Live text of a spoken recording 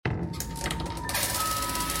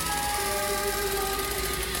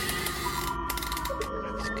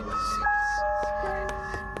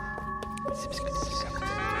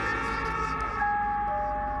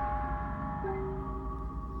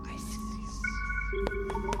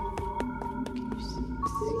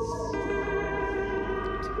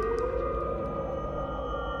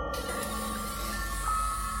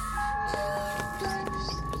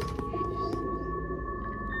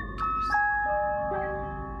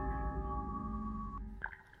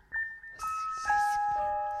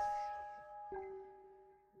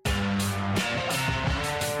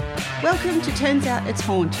Welcome to Turns Out It's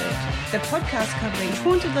Haunted, the podcast covering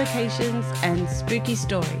haunted locations and spooky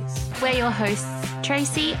stories. We're your hosts,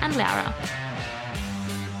 Tracy and Laura.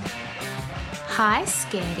 Hi,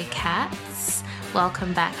 scaredy cats.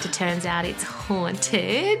 Welcome back to Turns Out It's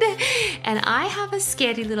Haunted. And I have a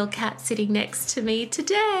scaredy little cat sitting next to me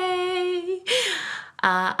today.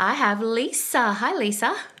 I have Lisa. Hi,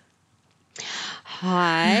 Lisa.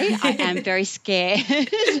 Hi, I am very scared.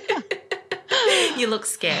 You look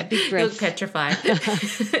scared. You look petrified.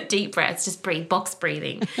 Deep breaths, just breathe, box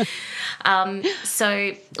breathing.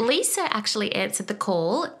 So Lisa actually answered the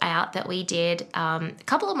call out that we did a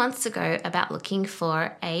couple of months ago about looking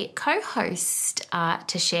for a co-host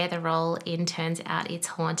to share the role in Turns Out It's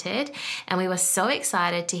Haunted. And we were so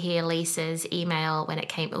excited to hear Lisa's email when it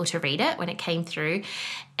came, or to read it when it came through.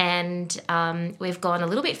 And we've gone a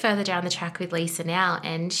little bit further down the track with Lisa now,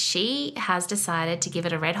 and she has decided to give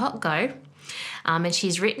it a red hot go. And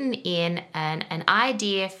she's written in an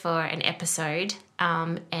idea for an episode,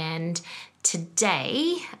 and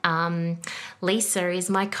today Lisa is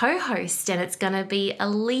my co-host, and it's going to be a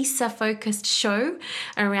Lisa-focused show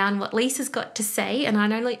around what Lisa's got to say. And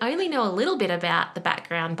I only know a little bit about the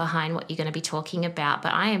background behind what you're going to be talking about,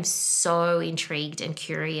 but I am so intrigued and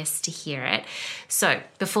curious to hear it. So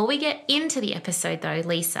before we get into the episode though,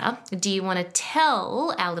 Lisa, do you want to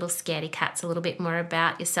tell our little scaredy cats a little bit more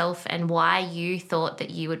about yourself and why you thought that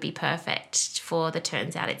you would be perfect for the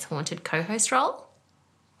Turns Out It's Haunted co-host role?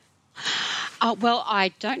 Well, I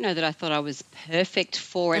don't know that I thought I was perfect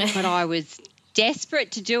for it, but I was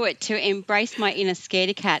desperate to do it, to embrace my inner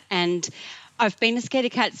scaredy cat. And I've been a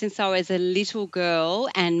scaredy cat since I was a little girl,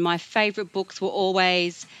 and my favourite books were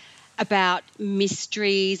always about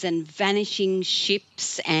mysteries and vanishing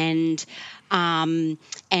ships and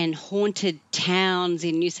haunted towns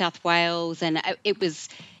in New South Wales. And it was,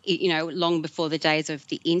 long before the days of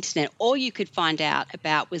the internet. All you could find out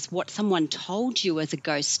about was what someone told you as a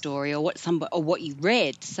ghost story, or what you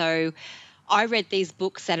read. So I read these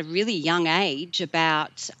books at a really young age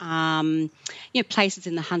about places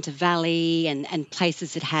in the Hunter Valley and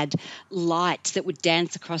places that had lights that would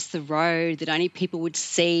dance across the road that only people would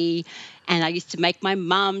see. And I used to make my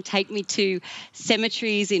mum take me to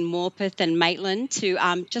cemeteries in Morpeth and Maitland to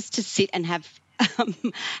just to sit and have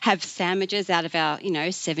sandwiches out of our,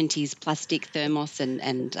 70s plastic thermos and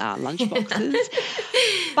lunchboxes.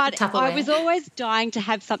 But I was always dying to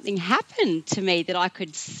have something happen to me that I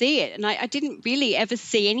could see it. And I didn't really ever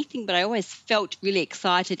see anything, but I always felt really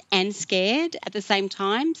excited and scared at the same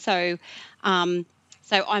time. So I'm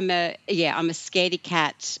a scaredy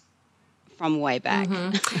cat from way back.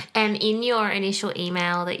 Mm-hmm. And in your initial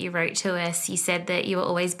email that you wrote to us, you said that you were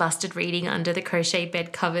always busted reading under the crochet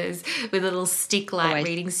bed covers with a little stick light,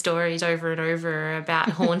 reading stories over and over about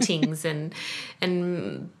hauntings and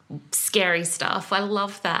scary stuff. I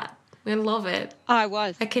love that. I love it. I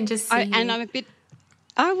was. I can just see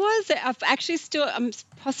I've actually still, I'm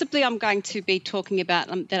going to be talking about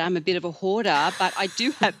that I'm a bit of a hoarder, but I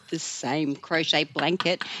do have the same crochet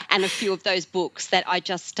blanket and a few of those books that I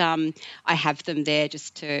just, I have them there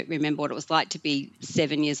just to remember what it was like to be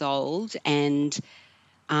 7 years old and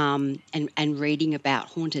reading about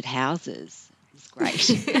haunted houses. It's great.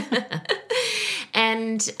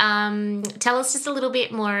 And tell us just a little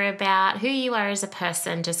bit more about who you are as a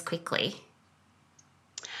person, just quickly.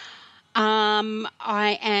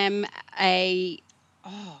 I am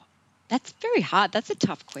that's very hard. That's a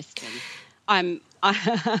tough question. I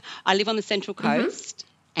live on the Central Coast,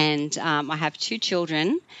 and I have 2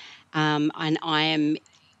 children, and I am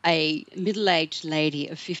a middle-aged lady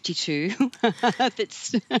of 52.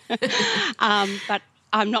 But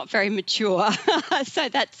I'm not very mature, so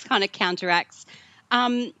that's kind of counteracts.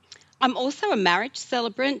 I'm also a marriage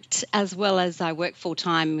celebrant, as well as I work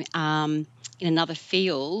full-time in another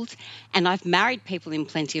field, and I've married people in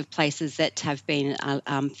plenty of places that have been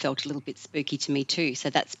felt a little bit spooky to me too,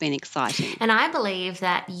 so that's been exciting. And I believe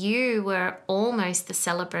that you were almost the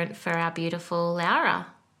celebrant for our beautiful Laura.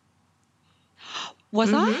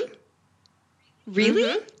 Was I? Really?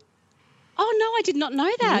 Mm-hmm. Oh, no, I did not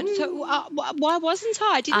know that. So why wasn't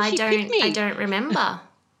I? Didn't she pick me? I don't remember.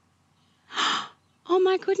 Oh,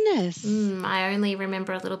 my goodness. I only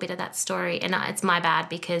remember a little bit of that story, and it's my bad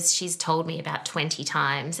because she's told me about 20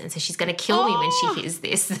 times, and so she's going to kill me when she hears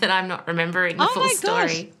this, that I'm not remembering the full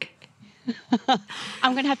story.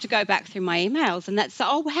 I'm going to have to go back through my emails, and that's,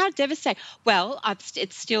 how devastating. Well,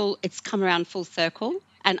 it's come around full circle,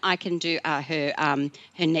 and I can do her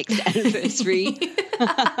next anniversary.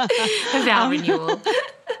 Her vow renewal.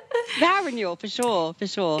 Vow renewal, for sure.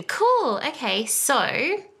 Cool. Okay,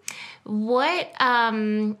 so what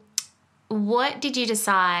did you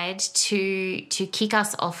decide to kick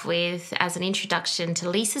us off with as an introduction to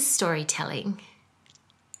Lisa's storytelling?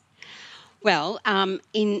 Well,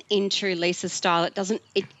 in true Lisa style,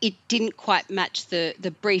 it didn't quite match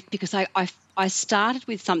the brief, because I started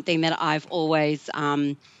with something that I've always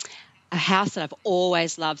a house that I've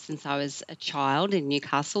always loved since I was a child in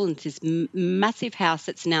Newcastle, and it's this massive house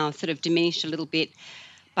that's now sort of diminished a little bit,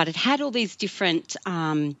 but it had all these different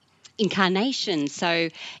incarnations. So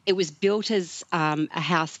it was built as a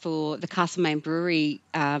house for the Castlemaine Brewery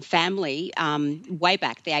family way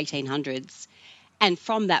back the 1800s. And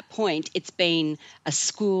from that point, it's been a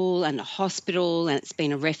school and a hospital, and it's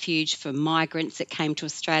been a refuge for migrants that came to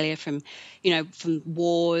Australia from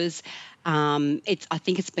wars. I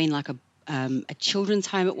think it's been like a children's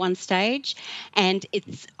home at one stage, and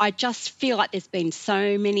I just feel like there's been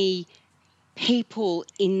so many people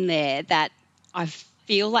in there that I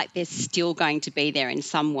feel like they're still going to be there in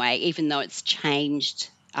some way, even though it's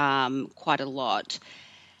changed quite a lot.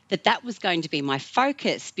 That was going to be my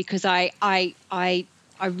focus, because I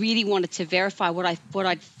really wanted to verify what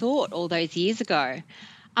I'd thought all those years ago.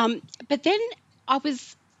 But then I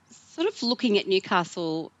was sort of looking at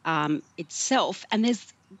Newcastle itself, and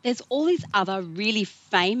there's all these other really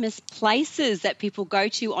famous places that people go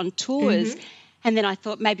to on tours. Mm-hmm. And then I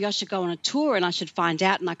thought maybe I should go on a tour and I should find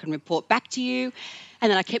out and I can report back to you.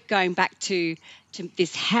 And then I kept going back to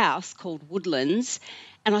this house called Woodlands.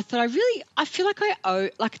 And I thought I feel like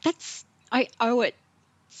I owe it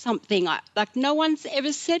something. Like no one's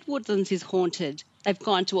ever said Woodlands is haunted. They've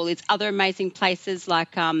gone to all these other amazing places,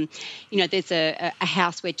 like there's a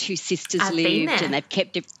house where two sisters lived, and they've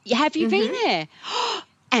kept it. Have you been there?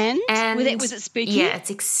 And was it spooky? Yeah,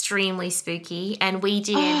 it's extremely spooky. And we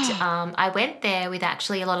did. I went there with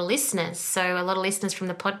actually a lot of listeners. So a lot of listeners from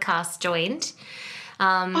the podcast joined,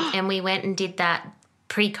 and we went and did that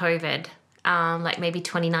pre-COVID. Like maybe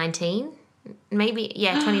 2019,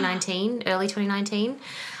 2019, early 2019.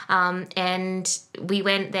 And we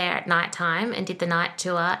went there at nighttime and did the night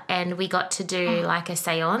tour, and we got to do like a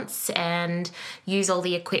seance and use all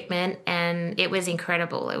the equipment, and it was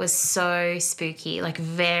incredible. It was so spooky, like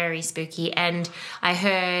very spooky. And I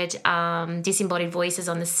heard disembodied voices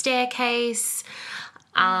on the staircase.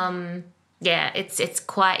 Yeah, it's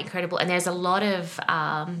quite incredible, and there's a lot of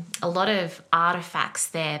artifacts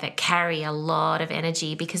there that carry a lot of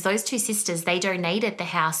energy, because those two sisters, they donated the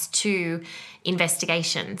house to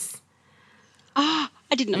investigations. Oh,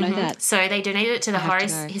 I did not know that. So they donated it to the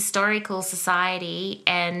Historical Society,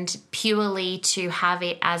 and purely to have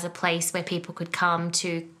it as a place where people could come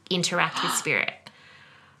to interact with spirit.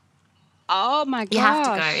 Oh my gosh! You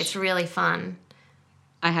have to go. It's really fun.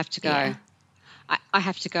 I have to go. Yeah. I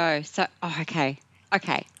have to go. So, okay.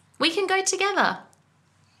 We can go together.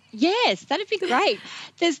 Yes, that'd be great.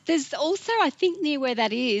 There's also, I think near where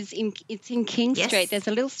that is, it's in King Street. There's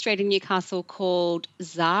a little street in Newcastle called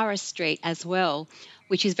Zara Street as well,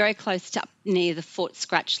 which is very close to up near the Fort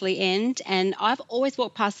Scratchley end. And I've always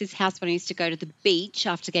walked past this house when I used to go to the beach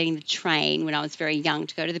after getting the train when I was very young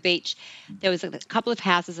to go to the beach. There was a couple of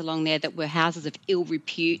houses along there that were houses of ill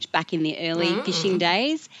repute back in the early fishing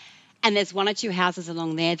days. And there's one or two houses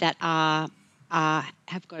along there that have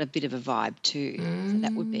got a bit of a vibe too. So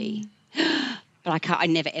that would be. But I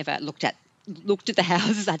never ever looked at the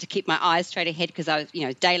houses. I had to keep my eyes straight ahead because I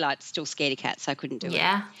was, daylight, still scaredy cat, so I couldn't do it.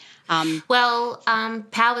 Yeah.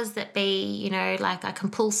 Powers that be, like I can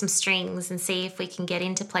pull some strings and see if we can get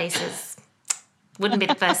into places. Wouldn't be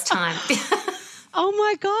the first time. Oh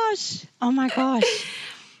my gosh.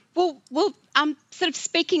 Well, sort of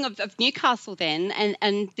speaking of Newcastle then,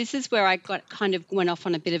 and this is where I went off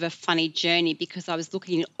on a bit of a funny journey, because I was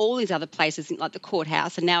looking at all these other places, like the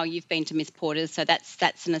courthouse, and now you've been to Miss Porter's, so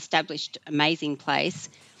that's an established, amazing place.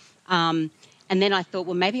 And then I thought,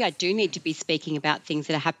 well, maybe I do need to be speaking about things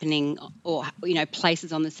that are happening, or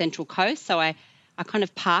places on the Central Coast. So I kind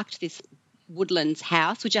of parked this Woodlands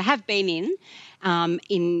house, which I have been in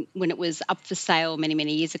when it was up for sale many,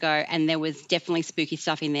 many years ago, and there was definitely spooky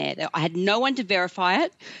stuff in there. I had no one to verify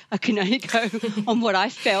it. I can only go on what I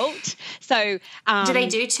felt. So, do they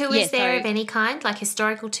do tours there of any kind, like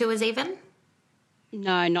historical tours even?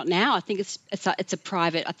 No, not now. I think it's a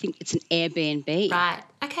private. I think it's an Airbnb. Right.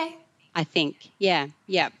 Okay. I think. Yeah.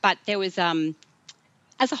 But there was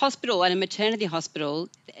as a hospital and a maternity hospital,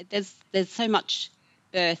 there's so much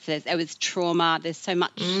birth. There was trauma. There's so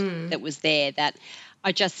much that was there that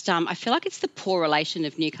I just I feel like it's the poor relation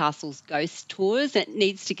of Newcastle's ghost tours that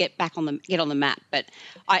needs to get on the map. But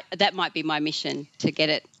that might be my mission to get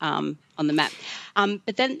it on the map.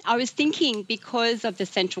 But then I was thinking, because of the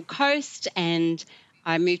Central Coast, and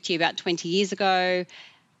I moved here about 20 years ago,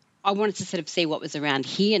 I wanted to sort of see what was around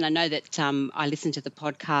here. And I know that I listened to the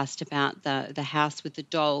podcast about the house with the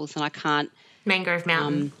dolls, and I can't... Mangrove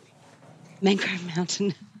Mountain. Mangrove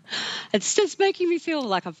Mountain. It's just making me feel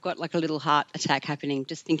like I've got like a little heart attack happening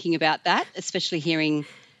just thinking about that, especially hearing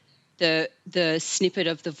the snippet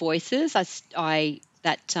of the voices. That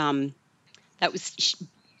was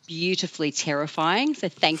beautifully terrifying. So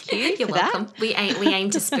thank you. You're for welcome. That. We aim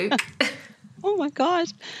to spook. Oh my God.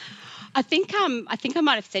 I think I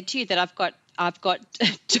might have said to you that I've got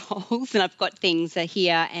dolls and I've got things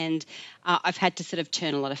here, and I've had to sort of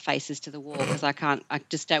turn a lot of faces to the wall because I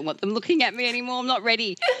just don't want them looking at me anymore. I'm not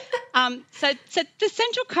ready. So the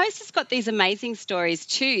Central Coast has got these amazing stories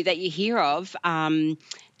too that you hear of.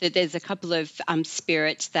 That there's a couple of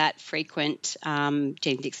spirits that frequent Jean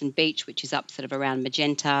Dixon Beach, which is up sort of around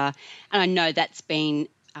Magenta, and I know that's been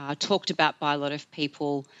talked about by a lot of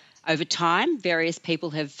people over time. Various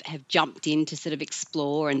people have jumped in to sort of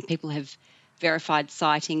explore, and people have verified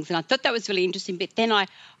sightings, and I thought that was really interesting. But then I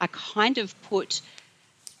kind of put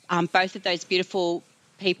both of those beautiful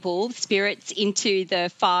spirits into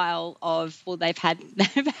the file of, well, they've had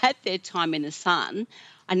their time in the sun.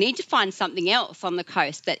 I need to find something else on the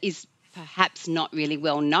coast that is perhaps not really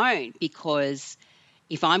well known, because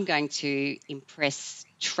if I'm going to impress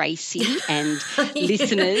Tracy and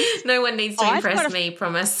listeners... No one needs to impress me,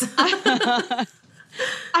 promise. I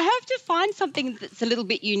have to find something that's a little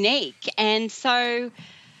bit unique. And so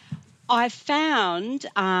I found,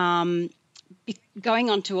 going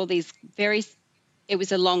on to all these it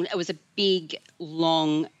was a big,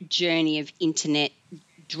 long journey of internet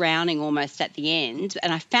drowning almost at the end.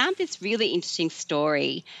 And I found this really interesting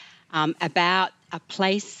story about a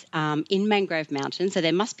place in Mangrove Mountain. So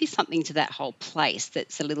there must be something to that whole place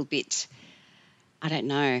that's a little bit, I don't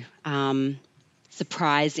know,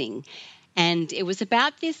 surprising. And it was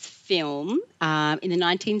about this film in the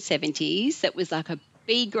 1970s that was like a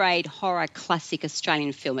B-grade horror classic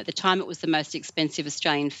Australian film. At the time, it was the most expensive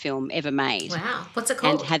Australian film ever made. Wow. What's it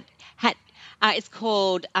called? And it's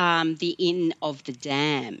called The Inn of the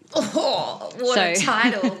Damned. Oh, what a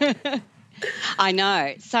title. I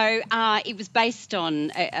know. So it was based on,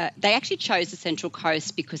 they actually chose the Central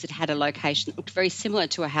Coast because it had a location that looked very similar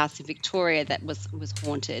to a house in Victoria that was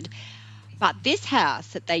haunted. But this house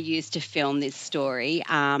that they used to film this story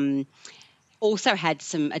also had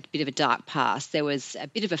a bit of a dark past. There was a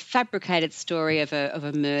bit of a fabricated story of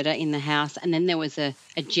a murder in the house, and then there was a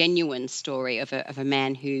genuine story of a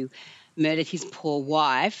man who murdered his poor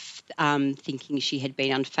wife, thinking she had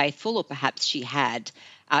been unfaithful, or perhaps she had,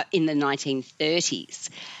 in the 1930s.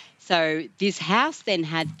 So this house then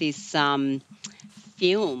had this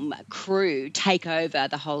film crew take over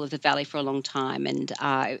the whole of the valley for a long time, and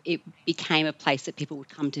it became a place that people would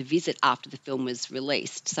come to visit after the film was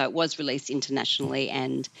released. So it was released internationally,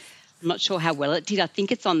 and I'm not sure how well it did. I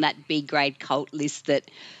think it's on that B-grade cult list that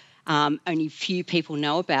only few people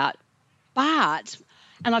know about.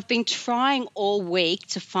 And I've been trying all week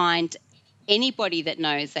to find anybody that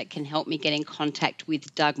knows that can help me get in contact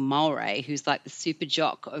with Doug Mulray, who's like the super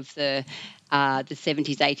jock of the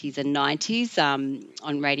 70s, 80s and 90s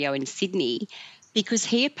on radio in Sydney, because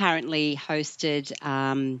he apparently hosted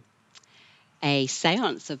a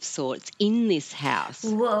seance of sorts in this house.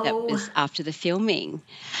 Whoa. That was after the filming.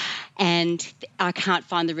 And I can't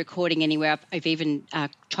find the recording anywhere. I've even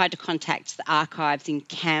tried to contact the archives in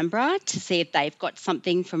Canberra to see if they've got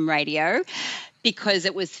something from radio, because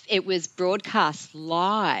it was broadcast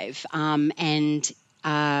live and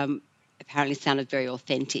apparently sounded very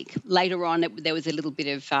authentic. Later on, there was a little bit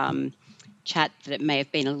of chat that it may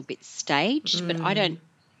have been a little bit staged, but I don't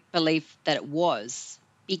believe that it was,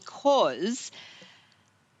 because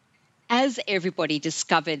as everybody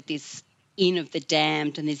discovered this Inn of the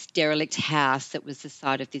Damned and this derelict house that was the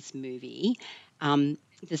site of this movie,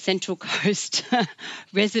 the Central Coast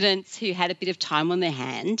residents who had a bit of time on their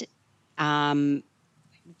hand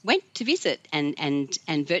went to visit and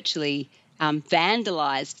virtually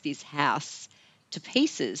vandalised this house to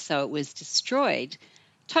pieces. So it was destroyed,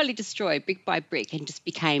 totally destroyed, brick by brick, and just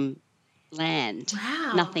became land.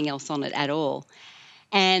 Wow. Nothing else on it at all.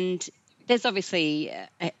 And there's obviously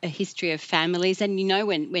a history of families, and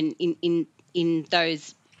when in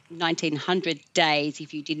those 1900 days,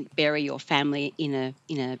 if you didn't bury your family in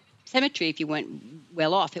a cemetery, if you weren't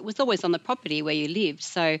well off, it was always on the property where you lived.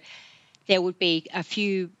 So there would be a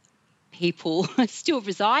few people still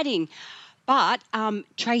residing. But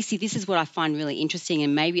Tracy, this is what I find really interesting,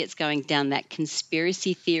 and maybe it's going down that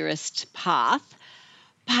conspiracy theorist path,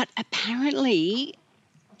 but apparently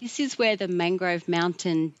this is where the Mangrove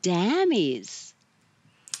Mountain Dam is.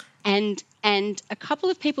 And a couple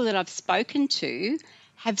of people that I've spoken to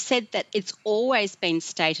have said that it's always been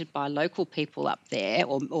stated by local people up there,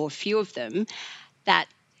 or a few of them, that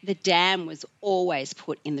the dam was always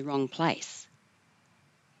put in the wrong place.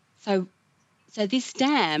 So this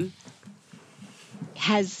dam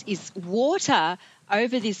is water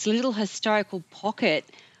over this little historical pocket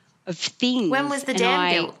of things. When was the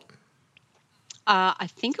dam built? I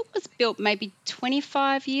think it was built maybe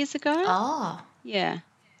 25 years ago. Oh.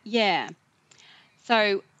 Yeah.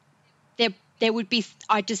 So there would be,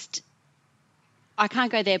 I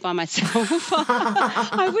can't go there by myself.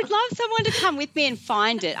 I would love someone to come with me and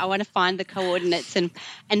find it. I want to find the coordinates and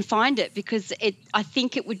find it, because I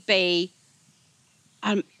think it would be,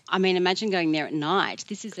 imagine going there at night.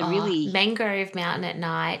 This is a really... Mangrove Mountain at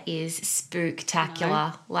night is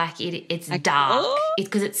spooktacular. No. Like it's dark.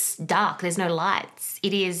 Because it's dark. There's no lights.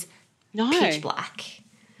 It is pitch black.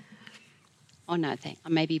 Oh, no,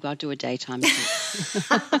 maybe I'll do a daytime.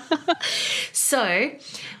 So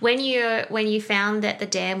when you found that the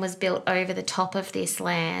dam was built over the top of this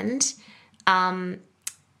land, but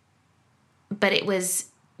it was...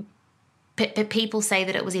 people say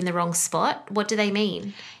that it was in the wrong spot. What do they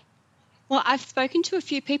mean? Well, I've spoken to a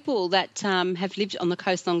few people that have lived on the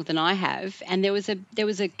coast longer than I have, and there was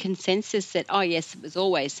a consensus that, oh yes, it was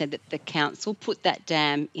always said that the council put that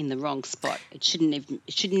dam in the wrong spot. It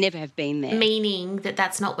should never have been there. Meaning that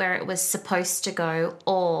that's not where it was supposed to go,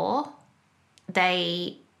 or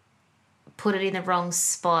they put it in the wrong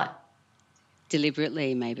spot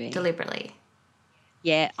deliberately, maybe. Deliberately.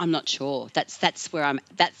 Yeah, I'm not sure. That's where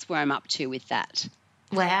I'm up to with that.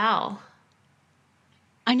 Wow.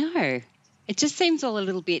 I know. It just seems all a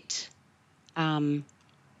little bit spooky.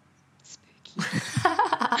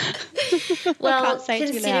 Well,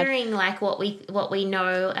 considering like what we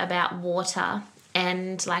know about water,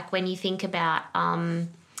 and like when you think about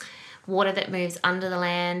water that moves under the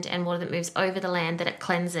land and water that moves over the land, that it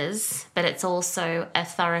cleanses, but it's also a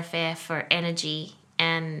thoroughfare for energy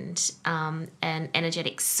and an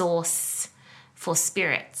energetic source for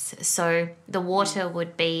spirits. So the water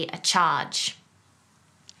would be a charge.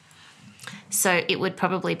 So it would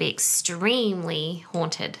probably be extremely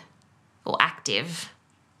haunted or active.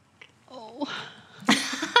 Oh.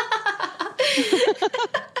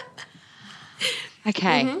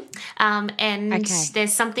 Okay. Mm-hmm. And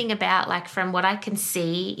there's something about, like, from what I can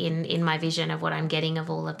see in my vision of what I'm getting of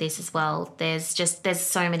all of this as well, there's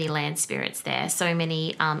so many land spirits there, so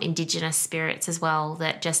many Indigenous spirits as well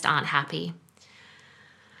that just aren't happy.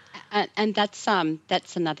 And that's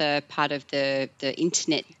another part of the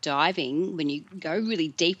internet diving. When you go really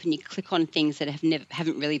deep and you click on things that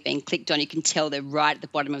haven't really been clicked on, you can tell they're right at the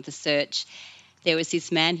bottom of the search. There was this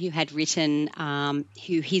man who had written,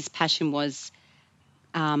 who his passion was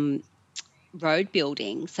road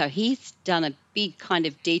building. So he's done a big kind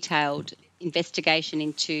of detailed investigation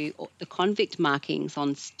into the convict markings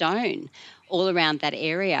on stone all around that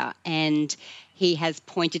area, and he has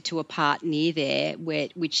pointed to a part near there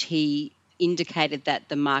which he indicated that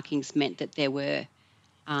the markings meant that there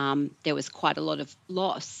was quite a lot of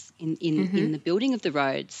loss in the building of the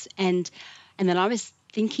roads, and then I was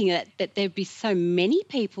thinking that there'd be so many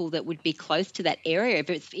people that would be close to that area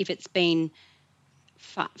if it's been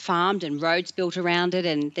farmed and roads built around it,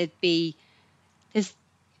 and it'd be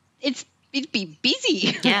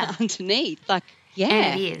busy underneath, like. Yeah.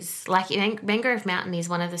 And it is. Like, Mangrove Mountain is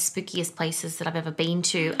one of the spookiest places that I've ever been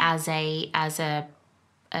to as a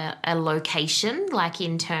location, like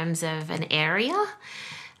in terms of an area.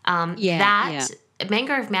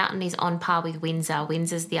 Mangrove Mountain is on par with Windsor.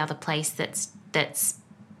 Windsor's the other place that's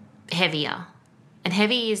heavier. And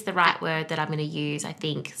heavy is the right word that I'm going to use, I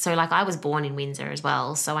think. So, like, I was born in Windsor as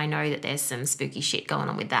well, so I know that there's some spooky shit going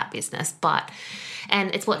on with that business.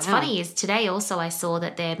 And it's what's funny is today also I saw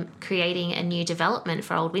that they're creating a new development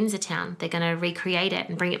for Old Windsor Town. They're going to recreate it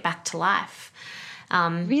and bring it back to life.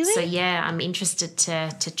 Really? So, yeah, I'm interested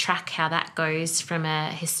to track how that goes from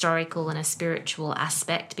a historical and a spiritual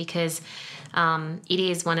aspect, because it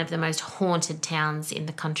is one of the most haunted towns in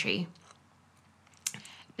the country.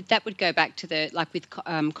 but that would go back to the with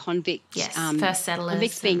convicts. Yes, first settlers.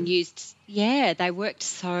 Convicts being used. Yeah, they worked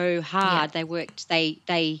so hard. Yeah. They worked. That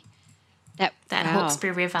wow.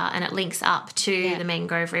 Hawkesbury River, and it links up to the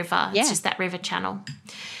Mangrove River. It's just that river channel.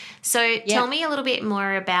 So tell me a little bit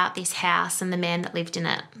more about this house and the man that lived in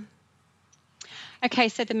it. Okay,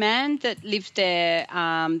 so the man that lived there,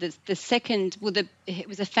 the second, it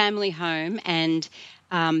was a family home, and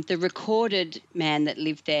the recorded man that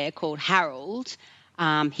lived there, called Harold,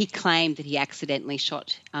 he claimed that he accidentally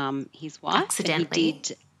shot his wife. Accidentally? He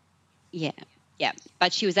did, yeah.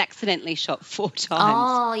 But she was accidentally shot 4 times.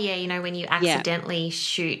 Oh, yeah, you know when you accidentally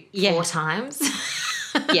shoot 4 times?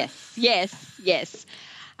 Yes.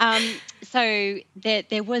 So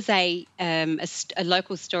there was a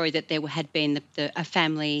local story that there had been a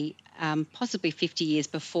family possibly 50 years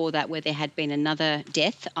before that where there had been another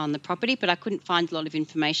death on the property, but I couldn't find a lot of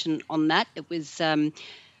information on that. It was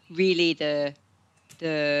really the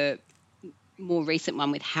more recent one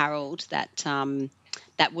with Harold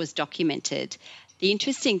that was documented. The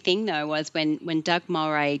interesting thing, though, was when Doug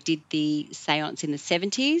Mulray did the seance in the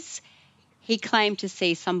 70s, he claimed to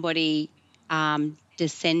see somebody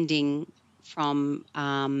descending from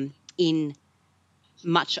in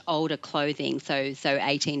much older clothing, so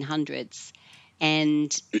 1800s.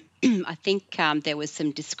 And I think there was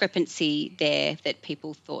some discrepancy there that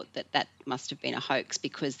people thought that must have been a hoax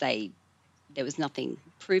because there was nothing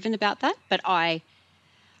proven about that. But I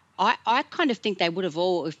kind of think they would have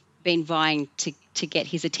all been vying to get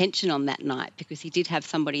his attention on that night because he did have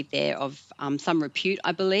somebody there of some repute,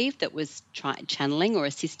 I believe, that was channeling or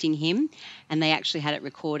assisting him, and they actually had it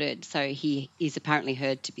recorded. So he is apparently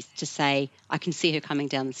heard to say, "I can see her coming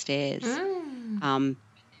down the stairs."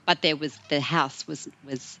 But the house was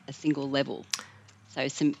a single level. So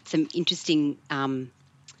some interesting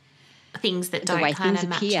things that don't kind of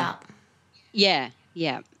match up. Yeah.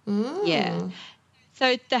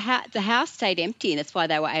 So the house stayed empty, and that's why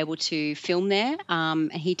they were able to film there.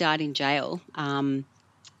 And he died in jail.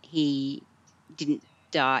 He didn't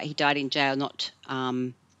die. He died in jail not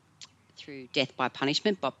through death by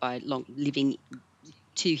punishment, but by living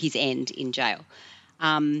to his end in jail.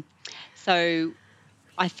 So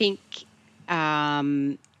I think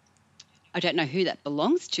I don't know who that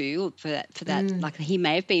belongs to for that. Like he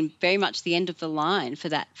may have been very much the end of the line for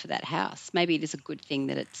that house. Maybe it is a good thing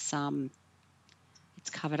that it's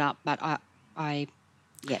covered up, but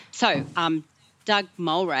So Doug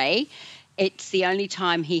Mulray, it's the only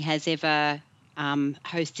time he has ever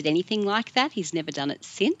hosted anything like that. He's never done it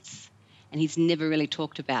since, and he's never really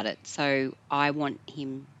talked about it. So I want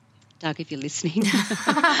him, Doug, if you're listening,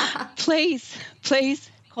 please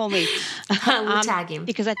call me. We'll tag him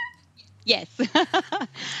because yes,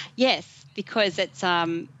 because it's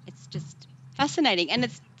just fascinating, and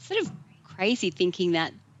it's sort of crazy thinking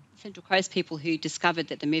that Central Coast people who discovered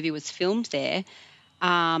that the movie was filmed there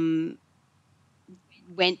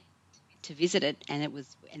went to visit it, and it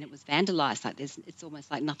was vandalized. Like it's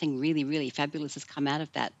almost like nothing really, really fabulous has come out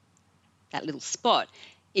of that little spot.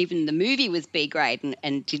 Even the movie was B grade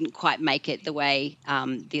and didn't quite make it the way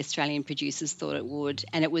the Australian producers thought it would,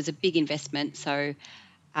 and it was a big investment. So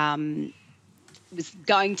it was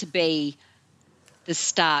going to be the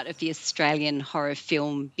start of the Australian horror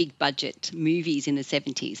film big budget movies in the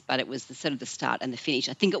 70s, but it was the start and the finish.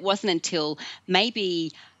 I think it wasn't until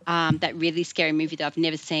maybe that really scary movie that I've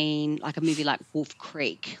never seen, like a movie like Wolf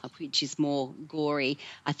Creek, which is more gory.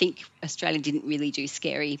 I think Australia didn't really do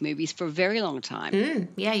scary movies for a very long time.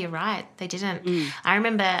 Yeah, you're right. They didn't. I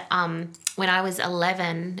remember when I was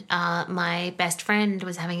 11, my best friend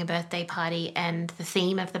was having a birthday party, and the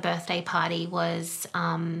theme of the birthday party was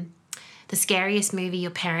the scariest movie your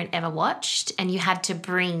parent ever watched, and you had to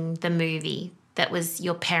bring the movie that was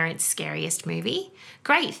your parents' scariest movie.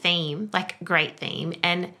 Great theme,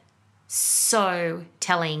 and so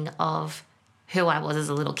telling of who I was as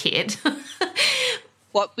a little kid.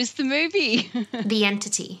 What was the movie? The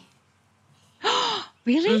Entity.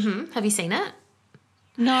 Really? Mm-hmm. Have you seen it?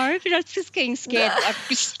 No, but I was just getting scared.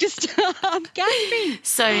 I'm gasping.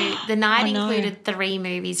 So the night included 3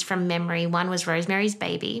 movies from memory. One was Rosemary's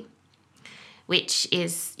Baby, which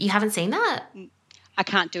is, you haven't seen that? I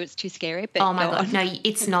can't do it. It's too scary. But oh, my God. No,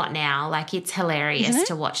 it's not now. Like, it's hilarious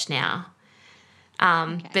to watch now.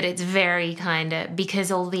 But it's very kind of, because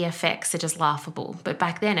all the effects are just laughable. But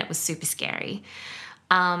back then it was super scary.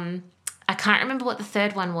 I can't remember what the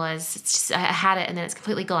third one was. It's just, I had it and then it's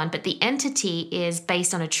completely gone. But The Entity is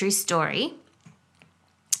based on a true story,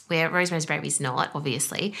 where Rosemary's Baby is not,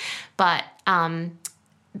 obviously. But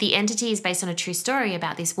The Entity is based on a true story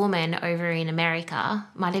about this woman over in America,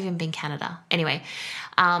 might have even been Canada. Anyway,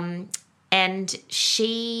 And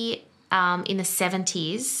she, in the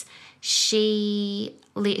 70s, she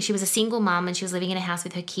was a single mum and she was living in a house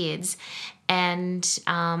with her kids, and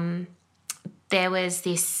there was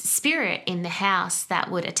this spirit in the house that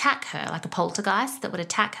would attack her, like a poltergeist that would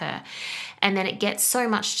attack her. And then it gets so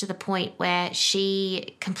much to the point where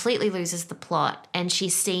she completely loses the plot, and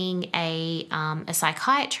she's seeing a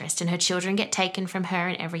psychiatrist, and her children get taken from her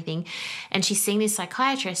and everything. And she's seeing this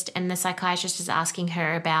psychiatrist, and the psychiatrist is asking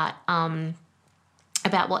her about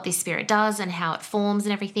what this spirit does and how it forms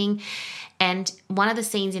and everything. And one of the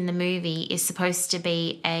scenes in the movie is supposed to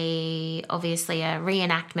be obviously a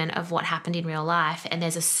reenactment of what happened in real life. And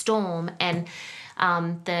there's a storm, and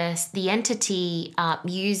the entity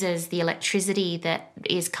uses the electricity that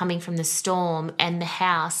is coming from the storm and the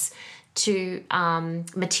house to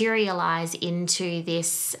materialize into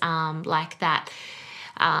this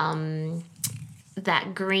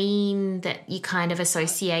that green that you kind of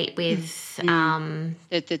associate with the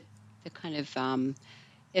kind of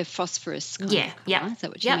a phosphorus kind of colour. Is that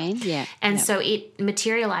what you mean? Yeah. And so it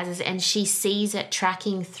materializes, and she sees it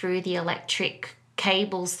tracking through the electric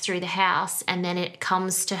cables through the house, and then it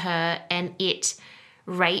comes to her and it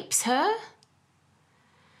rapes her.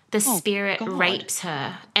 The spirit rapes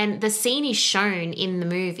her, and the scene is shown in the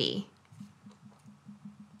movie.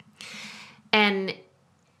 And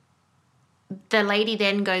the lady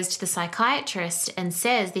then goes to the psychiatrist and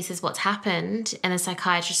says, "This is what's happened." And the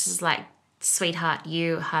psychiatrist is like, "Sweetheart,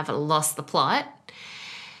 you have lost the plot."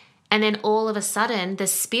 And then all of a sudden, the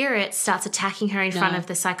spirit starts attacking her in front of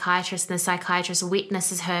the psychiatrist, and the psychiatrist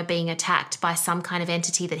witnesses her being attacked by some kind of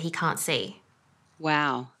entity that he can't see.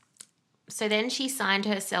 Wow. So then she signed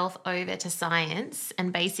herself over to science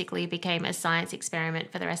and basically became a science experiment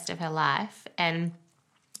for the rest of her life. And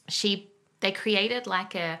they created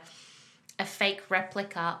like a fake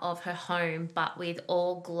replica of her home, but with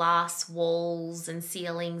all glass walls and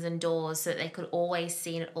ceilings and doors so that they could always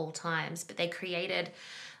see it at all times. But they created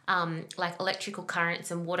like electrical currents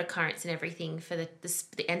and water currents and everything for the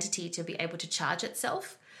entity to be able to charge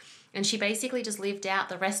itself. And she basically just lived out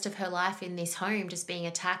the rest of her life in this home, just being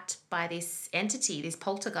attacked by this entity, this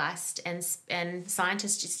poltergeist, and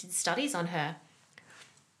scientists just did studies on her.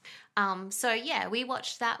 So yeah, we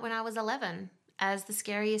watched that when I was 11 as the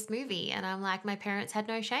scariest movie, and I'm like, my parents had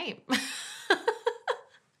no shame.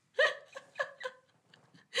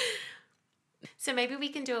 So maybe we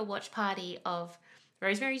can do a watch party of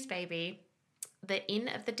Rosemary's Baby, The Inn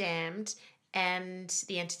of the Damned, and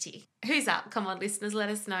The Entity. Who's up? Come on, listeners, let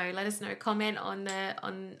us know. Let us know. Comment on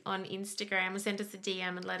Instagram or send us a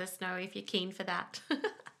DM and let us know if you're keen for that.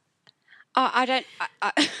 I don't.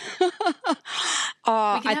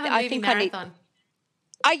 We can have a movie marathon.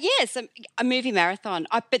 Yes, a movie marathon.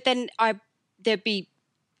 But then there'd be.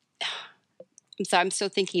 I'm sorry, I'm still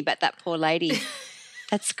thinking about that poor lady.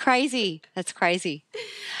 That's crazy. That's crazy.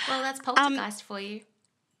 Well, that's poltergeist for you.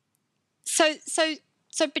 So,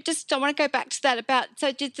 but just I want to go back to that about.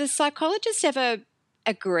 So, did the psychologist ever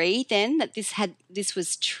agree then that this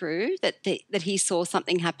was true, that he saw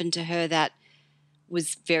something happen to her that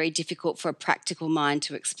was very difficult for a practical mind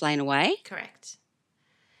to explain away? Correct.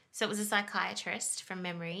 So it was a psychiatrist from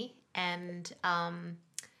memory, and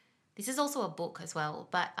this is also a book as well,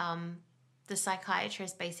 but the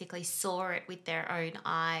psychiatrist basically saw it with their own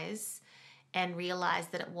eyes and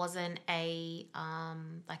realised that it wasn't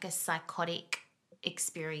like a psychotic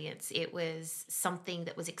experience. It was something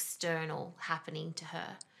that was external happening to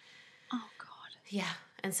her. Oh, God. Yeah.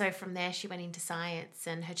 And so from there she went into science,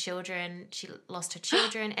 and she lost her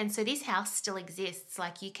children. And so this house still exists.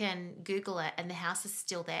 Like, you can Google it and the house is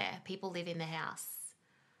still there. People live in the house.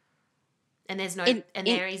 And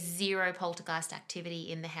there is zero poltergeist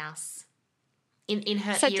activity in the house. In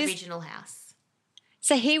the original house.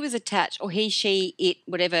 So he was attached, or he, she, it,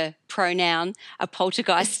 whatever pronoun, a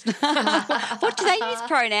poltergeist. What do they use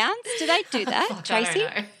pronouns? Do they do that, Tracy?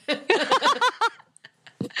 I don't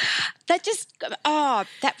know.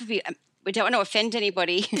 That would be. We don't want to offend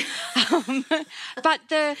anybody, but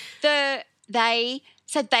they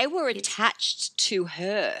were attached to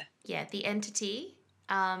her. Yeah, the entity.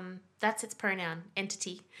 That's its pronoun.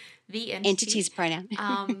 Entity. The entity. Entity's pronoun.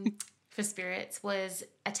 For spirits was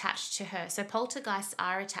attached to her. So poltergeists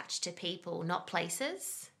are attached to people, not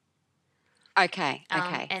places. Okay.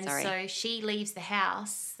 And sorry. so she leaves the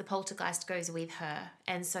house, the poltergeist goes with her.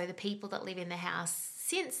 And so the people that live in the house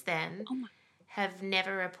since then have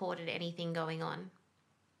never reported anything going on.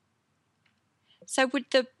 So would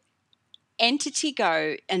the entity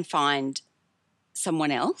go and find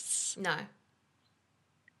someone else? No.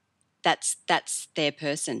 That's their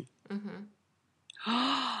person. Mm-hmm.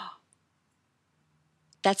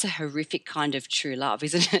 That's a horrific kind of true love,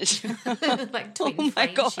 isn't it? Like twin oh my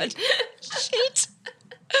flame God. shit. Shit.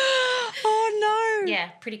 Oh no. Yeah,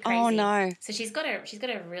 pretty crazy. Oh no. So she's got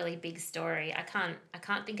a really big story. I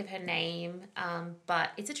can't think of her name,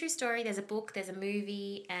 but it's a true story. There's a book, there's a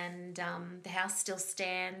movie, and the house still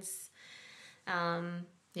stands.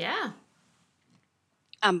 Yeah.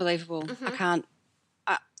 Unbelievable. I can't.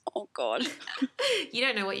 Oh God. You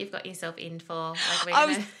don't know what you've got yourself in for.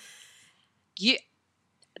 Like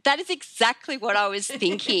that is exactly what I was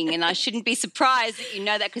thinking, and I shouldn't be surprised that you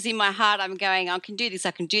know that, because in my heart I'm going, I can do this,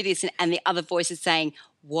 and the other voice is saying,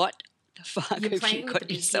 what the fuck You're have you got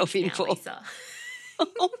yourself in for? Lisa.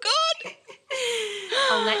 Oh God.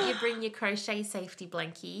 I'll let you bring your crochet safety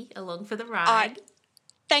blankie along for the ride.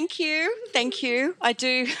 Thank you. I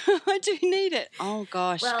do need it. Oh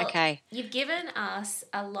gosh. Well, okay. You've given us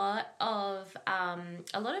a lot of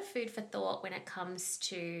food for thought when it comes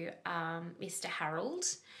to Mr. Harold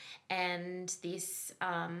and this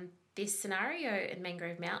scenario in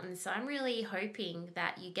Mangrove Mountains. So I'm really hoping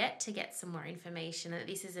that you get some more information, that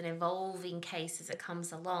this is an evolving case as it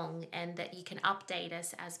comes along, and that you can update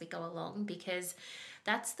us as we go along, because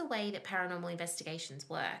that's the way that paranormal investigations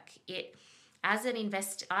work. I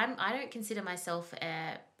don't consider myself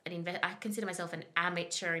I consider myself an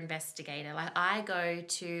amateur investigator. Like, I go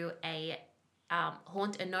to a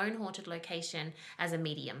known haunted location as a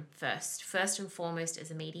medium first and foremost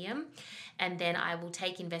as a medium, and then I will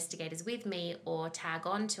take investigators with me or tag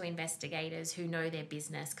on to investigators who know their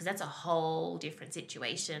business, because that's a whole different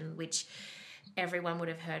situation, which everyone would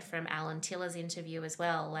have heard from Alan Tiller's interview as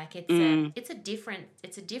well. Like, it's a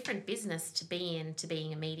different business to be in, to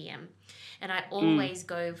being a medium. And I always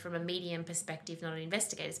go from a medium perspective, not an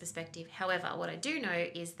investigator's perspective. However, what I do know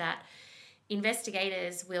is that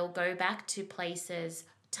investigators will go back to places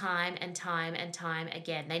time and time and time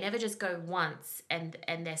again. They never just go once and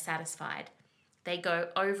they're satisfied. They go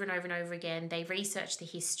over and over and over again. They research the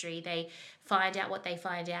history. They find out what they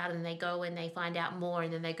find out, and they go and they find out more,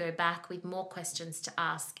 and then they go back with more questions to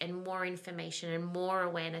ask and more information and more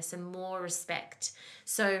awareness and more respect.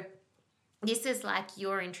 So this is like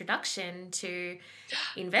your introduction to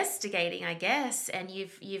investigating, I guess, and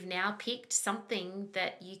you've now picked something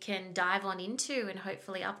that you can dive on into and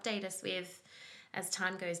hopefully update us with as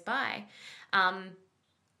time goes by.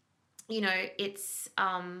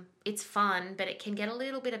 It's fun, but it can get a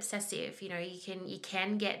little bit obsessive. You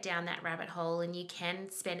can get down that rabbit hole, and you can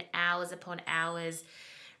spend hours upon hours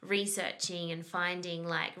researching and finding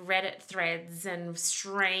like Reddit threads and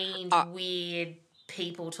strange, weird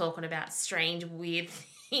people talking about strange, weird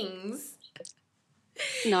things.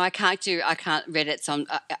 No, I can't Reddit. So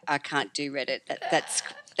I can't do Reddit. That's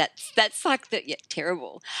like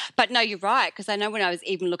terrible. But no, you're right, because I know when I was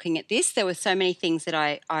even looking at this, there were so many things that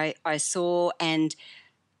I saw, and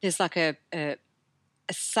there's like a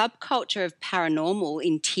subculture of paranormal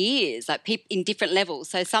in tiers, like in different levels.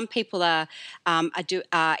 So some people are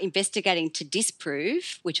investigating to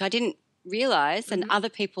disprove, which I didn't realize, and other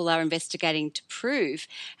people are investigating to prove,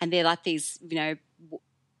 and they're like these,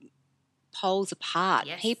 poles apart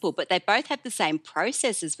people, but they both have the same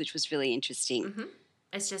processes, which was really interesting. Mm-hmm.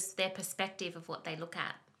 It's just their perspective of what they look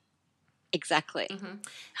at. Exactly. Mm-hmm.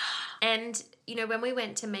 And, when we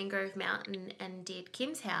went to Mangrove Mountain and did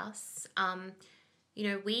Kim's house,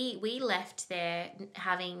 we left there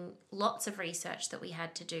having lots of research that we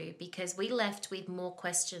had to do, because we left with more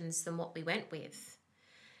questions than what we went with.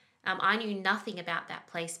 I knew nothing about that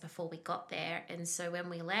place before we got there, and so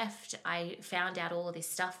when we left, I found out all this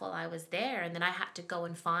stuff while I was there, and then I had to go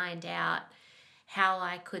and find out how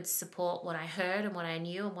I could support what I heard and what I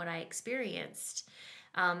knew and what I experienced.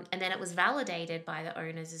 And then it was validated by the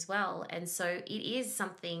owners as well. And so it is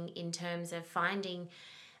something in terms of finding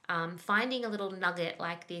a little nugget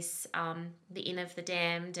like this, the Inn of the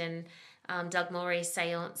Damned, and Doug Morey's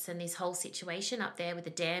seance, and this whole situation up there with the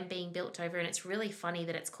dam being built over. And it's really funny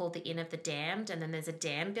that it's called the Inn of the Damned, and then there's a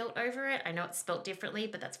dam built over it. I know it's spelt differently,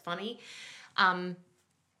 but that's funny.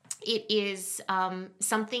 It is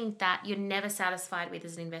something that you're never satisfied with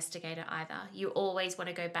as an investigator either. You always want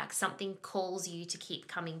to go back. Something calls you to keep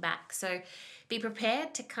coming back. So be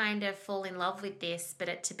prepared to kind of fall in love with this, but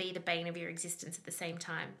it to be the bane of your existence at the same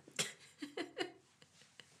time.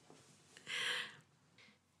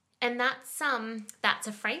 And that's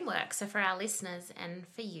a framework. So for our listeners and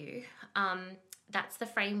for you, that's the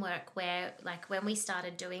framework where, like, when we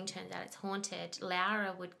started doing Turns Out It's Haunted,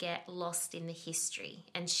 Laura would get lost in the history,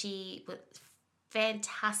 and she was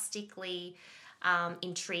fantastically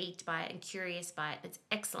intrigued by it and curious by it, it's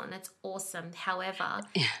excellent. It's awesome. However,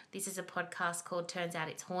 this is a podcast called Turns Out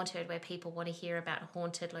It's Haunted, where people want to hear about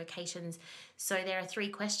haunted locations. So there are 3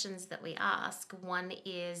 questions that we ask. One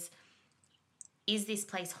is this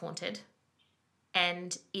place haunted?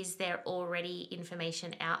 And is there already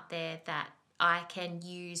information out there that I can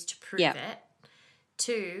use to prove it?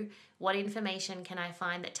 2, what information can I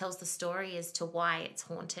find that tells the story as to why it's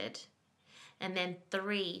haunted? And then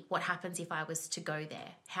 3, what happens if I was to go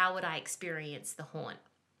there? How would I experience the haunt?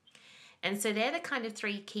 And so they're the kind of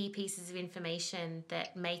 3 key pieces of information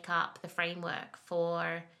that make up the framework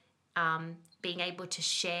for being able to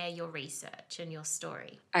share your research and your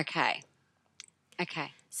story. Okay.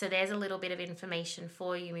 So there's a little bit of information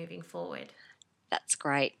for you moving forward. That's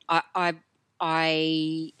great. I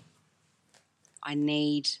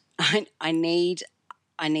need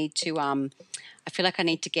to I feel like I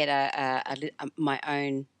need to get my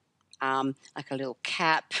own like a little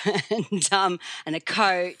cap and a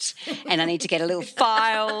coat, and I need to get a little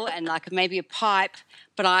file and like maybe a pipe,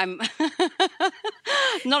 but I'm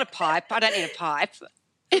not a pipe. I don't need a pipe.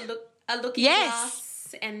 A looking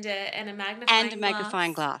glass and a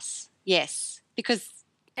magnifying glass. Yes, because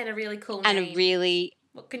and a really cool and name. a really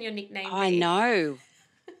what can your nickname be? I know.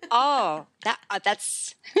 Oh,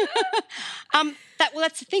 that's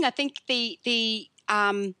that's the thing. I think the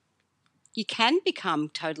you can become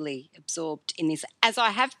totally absorbed in this, as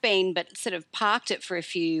I have been, but sort of parked it for a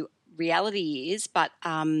few reality years. But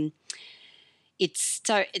it's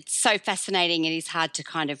so fascinating. It is hard to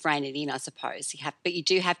kind of rein it in, I suppose. But you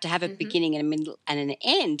do have to have a beginning and a middle and an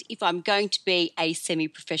end if I'm going to be a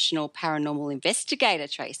semi-professional paranormal investigator,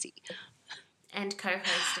 Tracy. And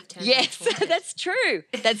co-host of Turns Yes, Out Haunted. That's true.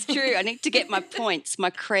 That's true. I need to get my points, my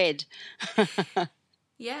cred.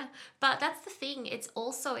 Yeah, but that's the thing. It's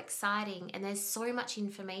also exciting and there's so much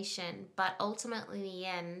information, but ultimately in the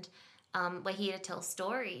end, we're here to tell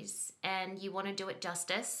stories and you want to do it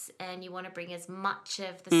justice and you want to bring as much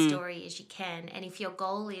of the story as you can. And if your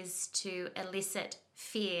goal is to elicit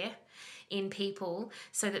fear in people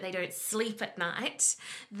so that they don't sleep at night,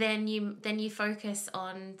 then you focus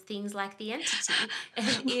on things like the entity.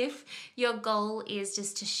 And if your goal is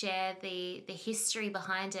just to share the history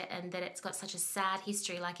behind it and that it's got such a sad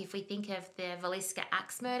history, like if we think of the Villisca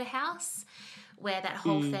Axe murder house, where that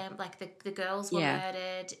whole family, like the girls were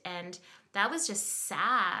murdered, and that was just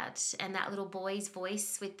sad. And that little boy's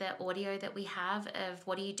voice with the audio that we have of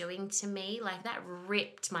 "What are you doing to me?" like that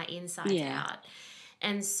ripped my insides out.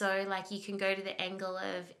 And so, like, you can go to the angle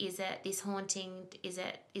of, is it this haunting? Is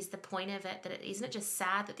the point of it that isn't it just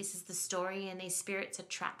sad that this is the story and these spirits are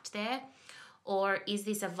trapped there? Or is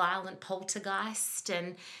this a violent poltergeist?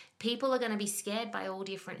 And people are going to be scared by all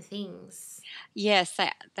different things. Yes,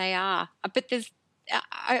 they are. But there's,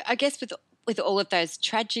 I guess, with all of those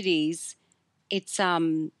tragedies, it's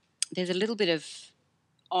there's a little bit of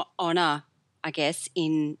honour, I guess,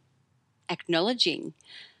 in acknowledging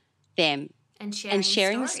them. And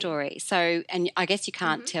sharing the story. So, and I guess you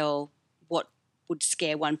can't tell what would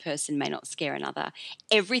scare one person may not scare another.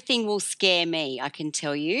 Everything will scare me, I can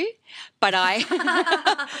tell you. But I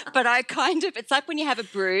kind of, it's like when you have a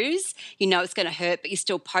bruise, you know it's going to hurt, but you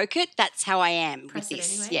still poke it. That's how I am with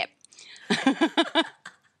this. Anyway. Yep.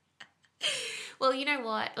 Well, you know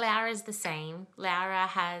what? Laura's the same. Laura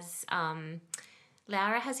has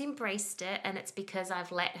embraced it, and it's because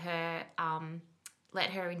I've let her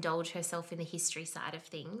indulge herself in the history side of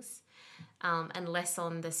things, and less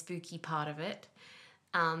on the spooky part of it.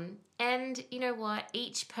 And you know what?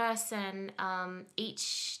 Each person,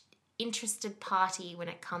 each interested party when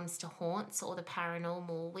it comes to haunts or the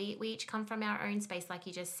paranormal, we each come from our own space. Like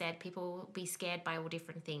you just said, people will be scared by all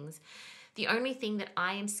different things. The only thing that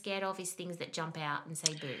I am scared of is things that jump out and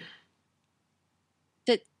say boo.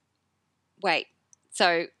 Wait,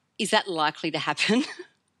 so is that likely to happen?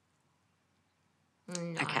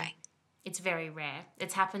 No. Okay. It's very rare.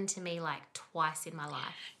 It's happened to me like twice in my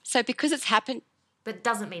life. So because it's happened... But it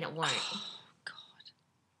doesn't mean it won't. Oh, God.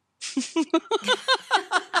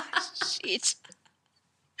 Shit.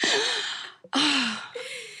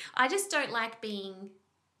 I just don't like being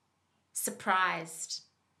surprised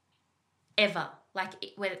ever. Like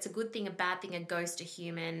whether it's a good thing, a bad thing, a ghost, a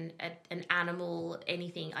human, an animal,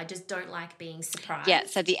 anything. I just don't like being surprised. Yeah,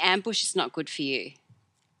 so the ambush is not good for you.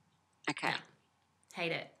 Okay. No.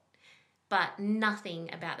 Hate it. But nothing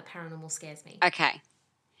about the paranormal scares me. Okay.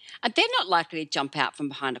 They're not likely to jump out from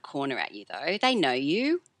behind a corner at you, though. They know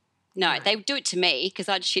you. No, they would do it to me because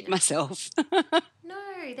I'd shit myself.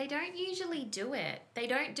 No, they don't usually do it. They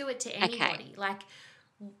don't do it to anybody. Okay. Like,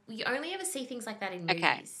 you only ever see things like that in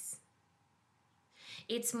movies. Okay.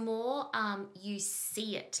 It's more you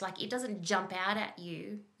see it. Like, it doesn't jump out at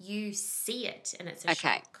you. You see it, and it's a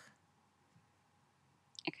shock.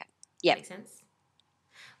 Okay. Yeah. Makes sense?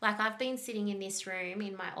 Like, I've been sitting in this room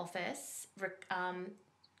in my office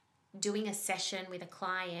doing a session with a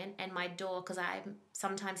client, and my door, because I'm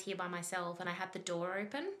sometimes here by myself, and I have the door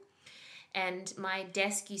open, and my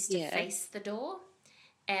desk used to face the door,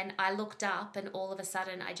 and I looked up, and all of a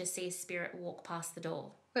sudden I just see a spirit walk past the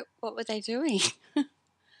door. But what were they doing?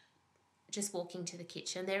 Just walking to the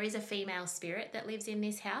kitchen. There is a female spirit that lives in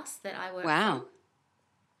this house that I work Wow. from.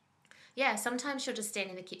 Yeah, sometimes she'll just stand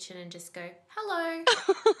in the kitchen and just go, hello.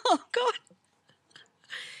 Oh, God.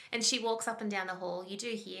 And she walks up and down the hall. You do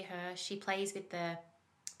hear her. She plays with the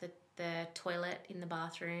toilet in the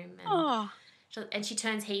bathroom. And she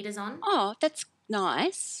turns heaters on. Oh, that's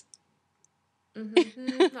nice.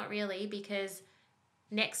 Not really, because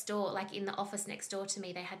next door, like in the office next door to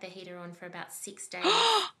me, they had the heater on for about 6 days.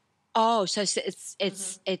 Oh, so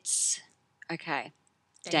it's okay.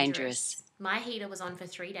 Dangerous. My heater was on for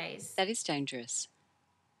 3 days. That is dangerous.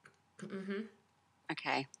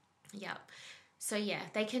 Okay. Yeah. So, yeah,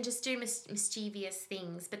 they can just do mischievous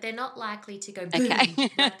things, but they're not likely to go boom. Okay.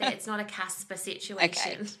 It's not a Casper situation.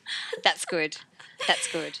 Okay. That's good.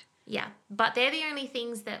 That's good. Yeah, but they're the only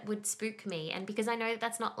things that would spook me, and because I know that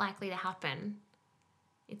that's not likely to happen,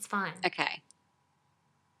 it's fine. Okay.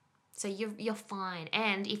 So you're fine.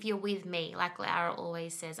 And if you're with me, like Laura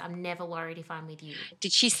always says, I'm never worried if I'm with you.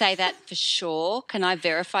 Did she say that for sure? Can I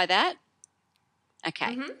verify that?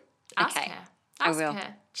 Okay. Ask okay. her. I Ask will.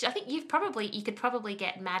 her. I think you could probably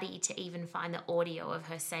get Maddie to even find the audio of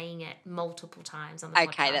her saying it multiple times on the podcast.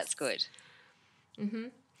 Okay, that's good.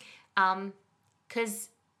 Because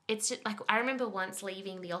it's just, like, I remember once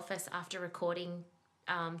leaving the office after recording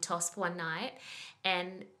TOSP one night,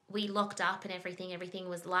 and we locked up and everything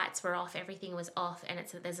was, lights were off, everything was off, and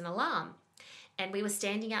there's an alarm. And we were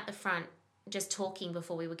standing out the front just talking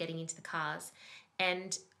before we were getting into the cars,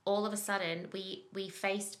 and all of a sudden we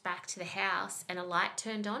faced back to the house, and a light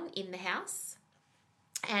turned on in the house,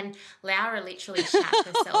 and Laura literally shat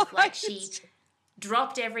herself. Like, she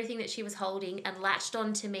dropped everything that she was holding and latched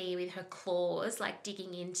onto me with her claws, like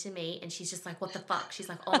digging into me, and she's just like, what the fuck? She's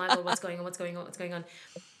like, oh my God, what's going on?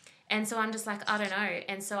 And so I'm just like, I don't know.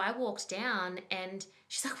 And so I walked down, and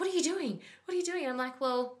she's like, what are you doing? I'm like,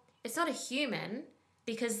 well, it's not a human,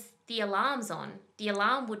 because the alarm's on. The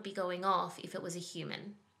alarm would be going off if it was a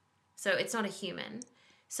human. So it's not a human.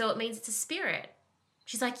 So it means it's a spirit.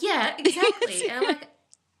 She's like, yeah, exactly. And I'm like,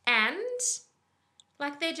 and?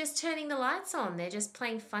 Like, they're just turning the lights on. They're just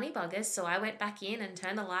playing funny buggers. So I went back in and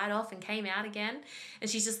turned the light off and came out again. And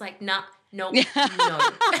she's just like, nah, nope, no.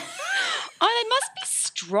 Oh, they must be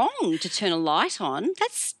strong to turn a light on.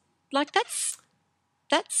 That's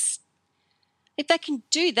if they can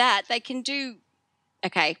do that, they can do.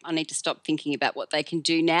 Okay, I need to stop thinking about what they can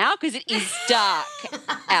do now, because it is dark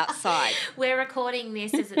outside. We're recording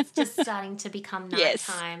this as it's just starting to become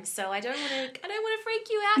nighttime, Yes. so I don't want to freak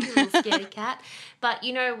you out, you little scaredy cat. But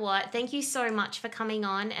you know what? Thank you so much for coming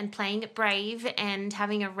on and playing it brave and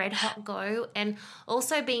having a red hot go, and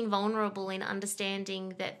also being vulnerable in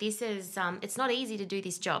understanding that this is it's not easy to do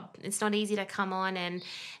this job. It's not easy to come on and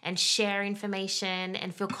share information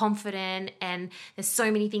and feel confident, and there's so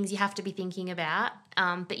many things you have to be thinking about.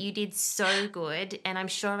 But you did so good, and I'm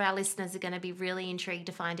sure our listeners are going to be really intrigued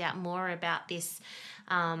to find out more about this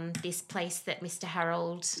place that Mr.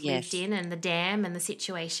 Harold lived in, and the dam and the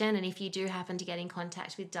situation. And if you do happen to get in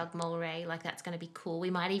contact with Doug Mulray, like, that's going to be cool. We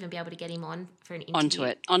might even be able to get him on for an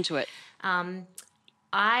interview. Onto it.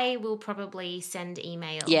 I will probably send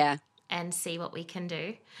email and see what we can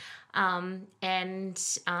do. And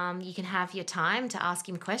you can have your time to ask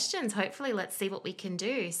him questions. Hopefully, let's see what we can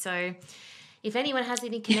do. So if anyone has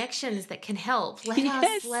any connections that can help,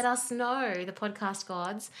 let us know, the podcast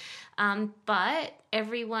gods. But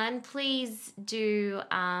everyone, please do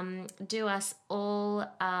us all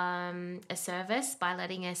a service by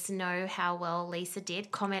letting us know how well Lisa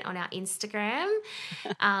did. Comment on our Instagram,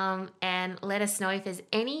 and let us know if there's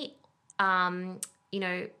any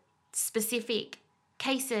specific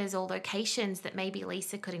cases or locations that maybe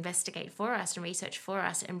Lisa could investigate for us and research for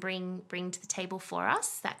us and bring to the table for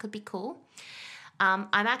us. That could be cool. I'm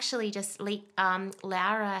actually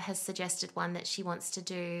Laura has suggested one that she wants to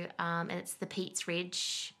do, and it's the Pete's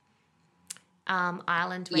Ridge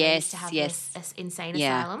Island where they used to have this insane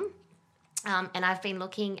asylum. And I've been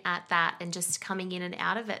looking at that and just coming in and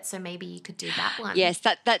out of it. So maybe you could do that one. Yes,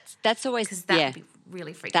 that's always, because that would be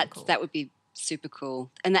really freaking cool. That would be super cool,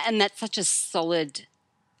 and that's such a solid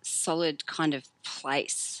kind of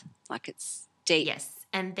place. Like, it's deep. Yes,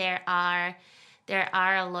 and there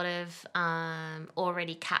are a lot of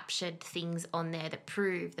already captured things on there that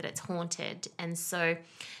prove that it's haunted. And so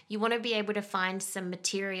you want to be able to find some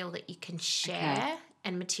material that you can share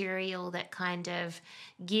and material that kind of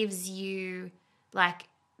gives you like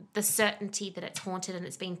the certainty that it's haunted and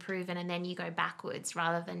it's been proven, and then you go backwards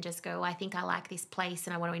rather than just go, I think I like this place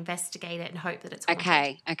and I want to investigate it and hope that it's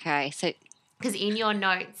haunted. Okay. So because in your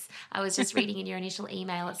notes, I was just reading in your initial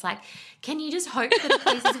email, it's like, can you just hope that the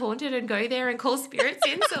place is haunted and go there and call spirits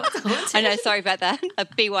in so it's haunted? I know, sorry about that. A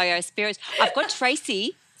BYO spirits. I've got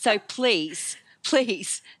Tracy, so please,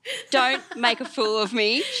 don't make a fool of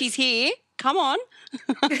me. She's here. Come on.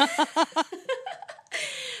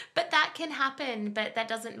 But that can happen, but that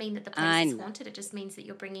doesn't mean that the place is haunted. It just means that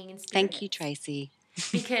you're bringing in spirits. Thank you, Tracy.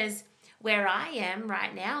 Because where I am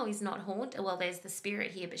right now is not haunted. Well, there's the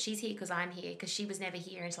spirit here, but she's here because I'm here, because she was never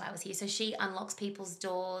here until I was here. So she unlocks people's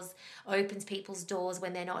doors, opens people's doors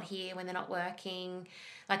when they're not here, when they're not working.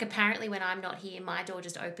 Like apparently when I'm not here, my door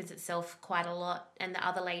just opens itself quite a lot. And the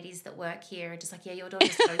other ladies that work here are just like, yeah, your door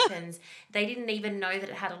just opens. They didn't even know that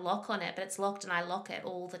it had a lock on it, but it's locked and I lock it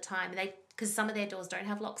all the time. Because some of their doors don't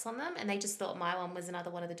have locks on them, and they just thought my one was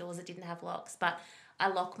another one of the doors that didn't have locks. But I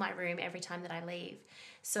lock my room every time that I leave.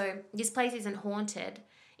 So this place isn't haunted.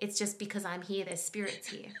 It's just because I'm here, there's spirits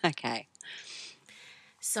here. Okay.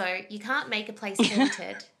 So you can't make a place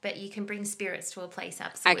haunted, but you can bring spirits to a place,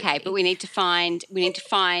 absolutely. Okay, but we need to find,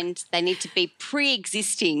 they need to be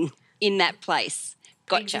pre-existing in that place.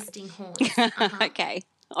 Gotcha. Pre-existing haunts. Uh-huh. Okay,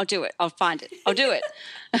 I'll do it. I'll find it. I'll do it.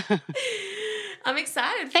 I'm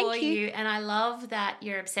excited for you. And I love that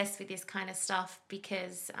you're obsessed with this kind of stuff,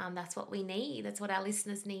 because that's what we need. That's what our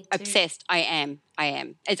listeners need too. Obsessed. I am.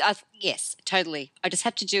 Yes, totally. I just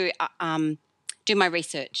have to do my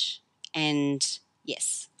research and,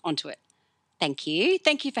 yes, onto it. Thank you.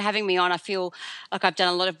 Thank you for having me on. I feel like I've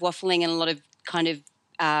done a lot of waffling and a lot of kind of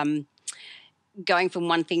going from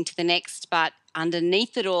one thing to the next, but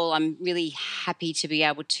underneath it all, I'm really happy to be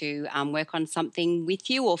able to work on something with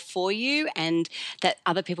you or for you, and that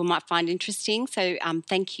other people might find interesting. So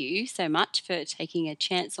thank you so much for taking a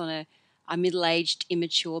chance on a middle-aged,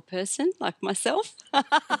 immature person like myself. And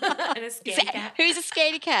a scaredy cat. Who's a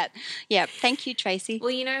scaredy cat? Yeah, thank you, Tracy.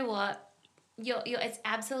 Well, you know what? It's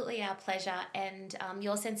absolutely our pleasure, and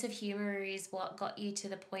your sense of humour is what got you to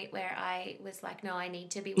the point where I was like, no, I need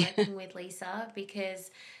to be working with Lisa,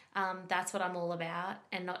 because that's what I'm all about,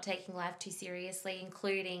 and not taking life too seriously,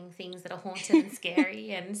 including things that are haunted and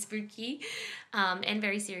scary and spooky, and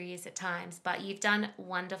very serious at times. But you've done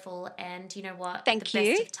wonderful, and you know what? Thank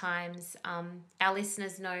you. Best of times, our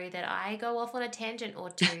listeners know that I go off on a tangent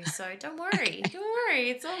or two, so don't worry. Don't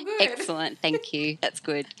worry. It's all good. Excellent. Thank you. That's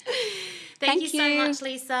good. Thank you so much,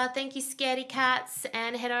 Lisa. Thank you, Scaredy Cats.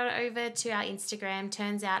 And head on over to our Instagram,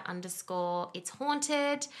 turnsOut_it's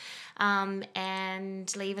haunted,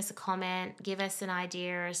 and leave us a comment, give us an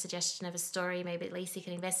idea or a suggestion of a story maybe Lisa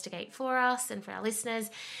can investigate for us and for our listeners.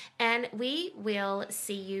 And we will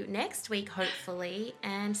see you next week, hopefully.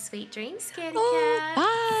 And sweet dreams, Scaredy Cat.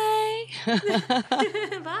 Bye.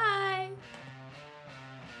 Bye.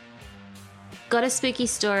 Got a spooky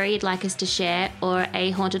story you'd like us to share, or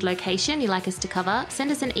a haunted location you'd like us to cover? Send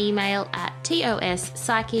us an email at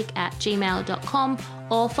tospsychic@gmail.com,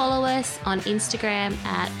 or follow us on Instagram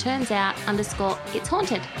at turnsOut_it's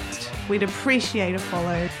haunted. We'd appreciate a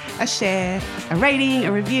follow, a share, a rating,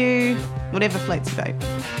 a review, whatever floats your boat.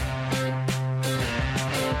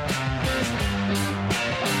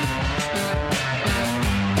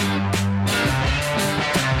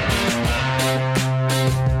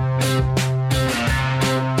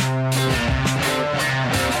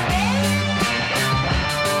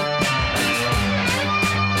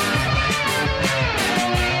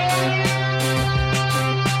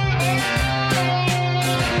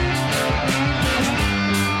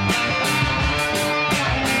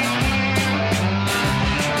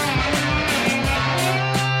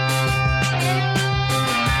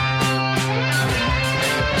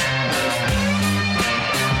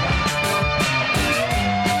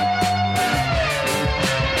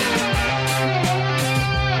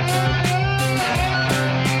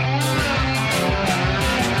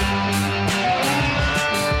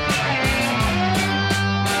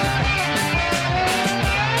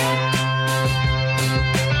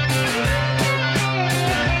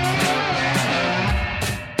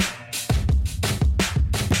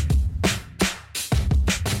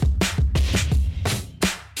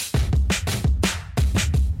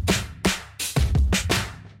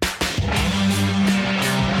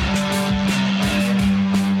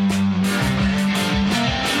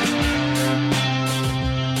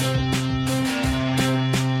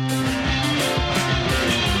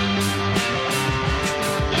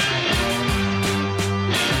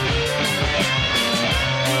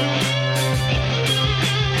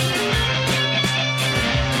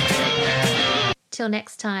 until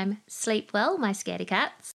next time, sleep well, my scaredy cats.